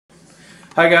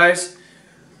Hi guys,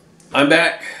 I'm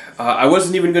back. I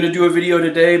wasn't even going to do a video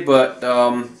today, but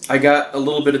I got a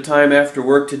little bit of time after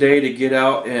work today to get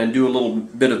out and do a little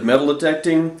bit of metal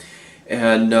detecting,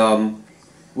 and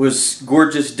was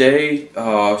gorgeous day.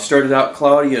 Started out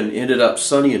cloudy and ended up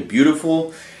sunny and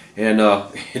beautiful, and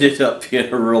ended up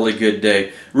being a really good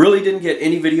day. Really didn't get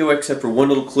any video except for one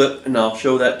little clip, and I'll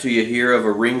show that to you here of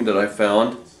a ring that I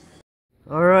found.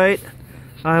 Alright,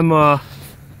 I'm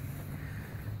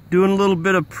doing a little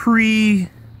bit of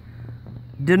pre-dinner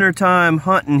time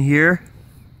hunting here.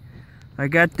 I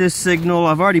got this signal.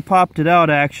 I've already popped it out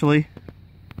actually.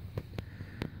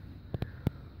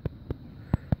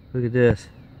 Look at this.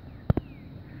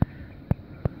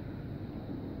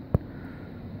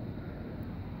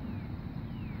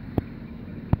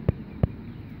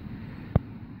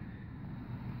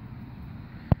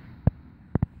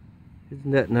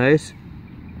 Isn't that nice?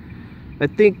 I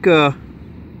think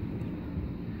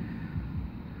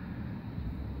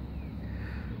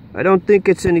I don't think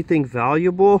it's anything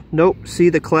valuable. Nope, see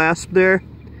the clasp there?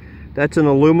 That's an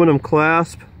aluminum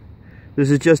clasp. This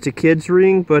is just a kid's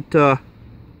ring, but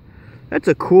that's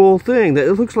a cool thing.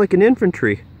 It looks like an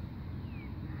infantry.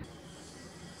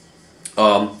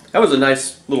 That was a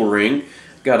nice little ring.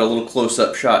 Got a little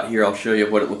close-up shot here. I'll show you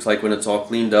what it looks like when it's all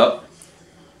cleaned up.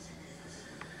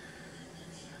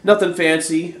 Nothing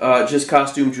fancy, just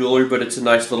costume jewelry, but it's a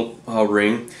nice little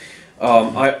ring.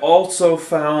 I also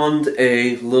found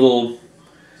a little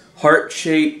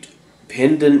heart-shaped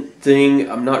pendant thing.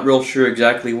 I'm not real sure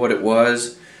exactly what it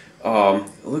was.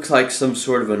 It looks like some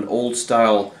sort of an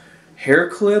old-style hair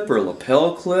clip or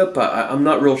lapel clip. I'm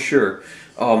not real sure.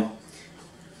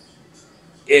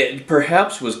 It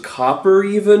perhaps was copper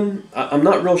even. I'm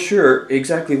not real sure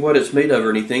exactly what it's made of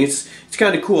or anything. It's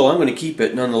kind of cool. I'm going to keep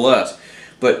it nonetheless.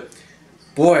 But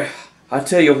boy, I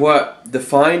tell you what, the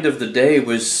find of the day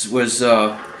was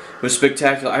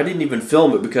spectacular. I didn't even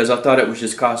film it because I thought it was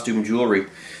just costume jewelry.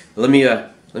 Let me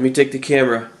take the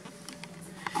camera,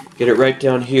 get it right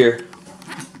down here,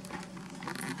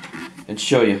 and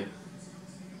show you.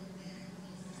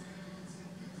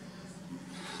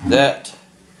 That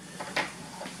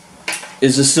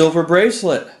is a silver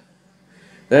bracelet.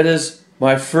 That is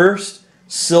my first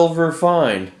silver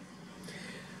find.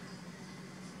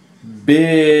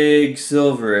 Big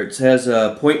silver. It has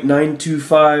a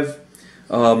 .925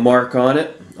 mark on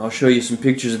it. I'll show you some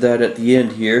pictures of that at the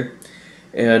end here.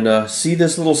 And see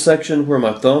this little section where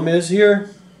my thumb is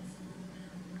here?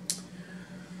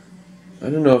 I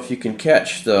don't know if you can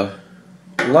catch the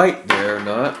light there or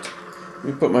not. Let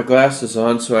me put my glasses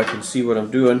on so I can see what I'm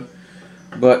doing.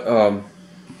 But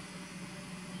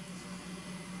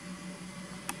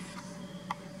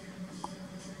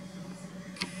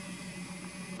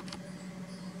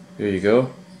there you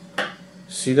go.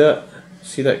 See that?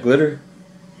 See that glitter?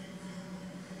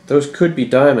 Those could be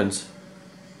diamonds.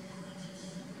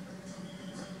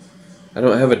 I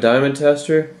don't have a diamond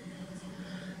tester.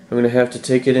 I'm going to have to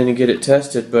take it in and get it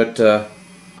tested, but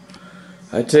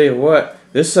I tell you what,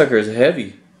 this sucker is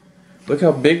heavy. Look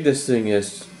how big this thing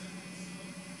is.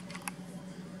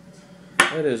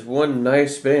 That is one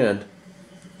nice band.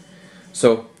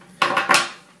 So, I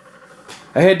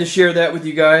had to share that with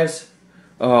you guys.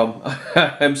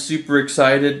 I'm super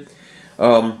excited.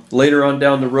 Later on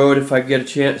down the road, if I get a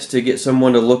chance to get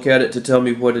someone to look at it to tell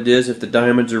me what it is, if the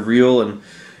diamonds are real, and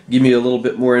give me a little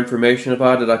bit more information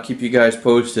about it, I'll keep you guys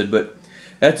posted. But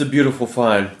that's a beautiful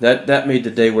find. That made the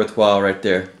day worthwhile right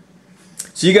there.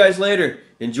 See you guys later.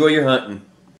 Enjoy your hunting.